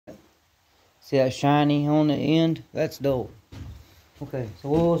See that shiny on the end? That's dull. Okay, so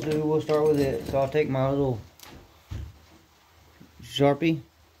what we'll do, we'll start with it. So I'll take my little Sharpie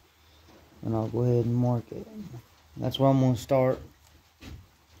and I'll go ahead and mark it. That's where I'm going to start.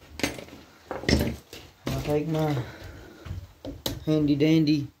 I'll take my handy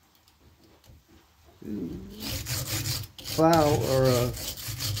dandy file or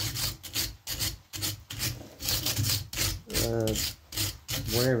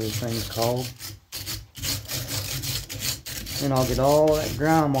whatever this thing's called, and I'll get all that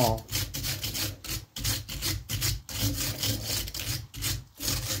grime off.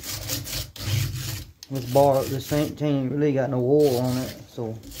 This ain't really got no oil on it,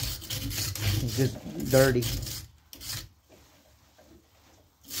 so it's just dirty.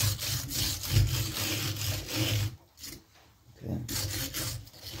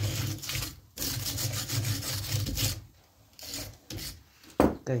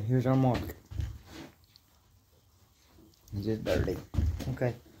 Okay, here's our mark. It's just dirty.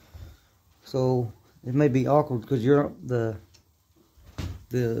 Okay. So it may be awkward because the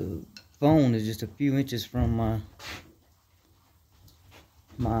phone is just a few inches from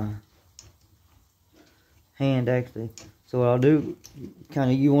my hand actually. So what I'll do,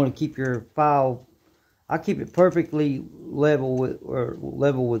 you want to keep your file. I keep it perfectly level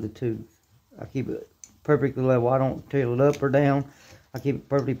with the tooth. I keep it perfectly level. I don't tilt it up or down. I keep it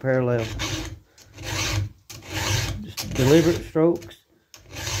perfectly parallel. Just deliberate strokes.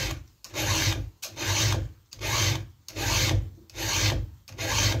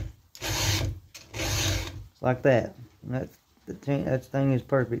 Like that. And that thing is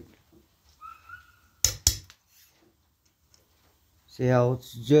perfect. See how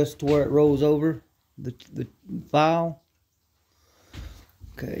it's just to where it rolls over the file?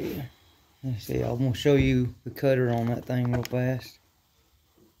 Okay. Let's see, I'm going to show you the cutter on that thing real fast.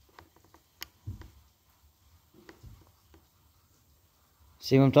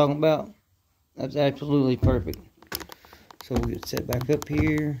 See what I'm talking about? That's absolutely perfect. So we'll get set back up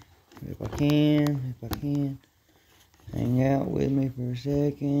here. If I can. Hang out with me for a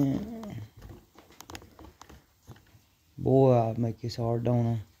second. Boy, I make this hard, don't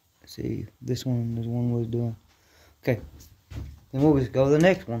I? See, this one is one we was doing. Okay. Then we'll just go to the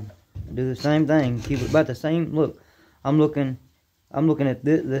next one. Do the same thing. Keep it about the same. Look, I'm looking at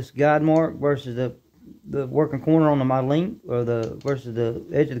this guide mark versus the working corner on my length, or versus the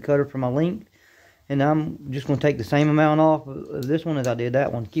edge of the cutter for my length. And I'm just going to take the same amount off of this one as I did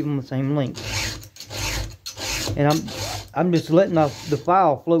that one. Keep them the same length. And I'm just letting the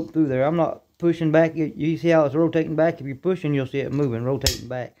file float through there. I'm not pushing back. You see how it's rotating back? If you're pushing, you'll see it moving, rotating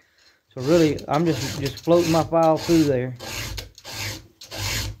back. So really, I'm just floating my file through there.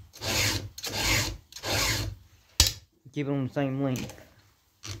 Keep them the same length.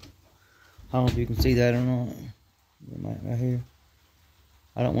 I don't know if you can see that or not. Right here.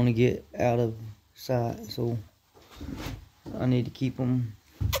 I don't want to get out of sight, so I need to keep them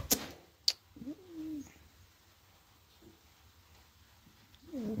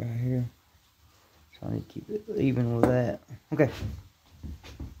right here. So I need to keep it even with that. Okay.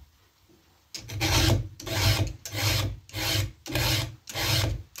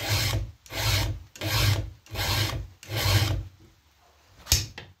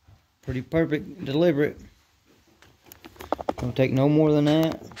 Pretty perfect, deliberate. Don't take no more than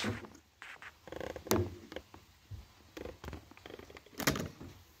that.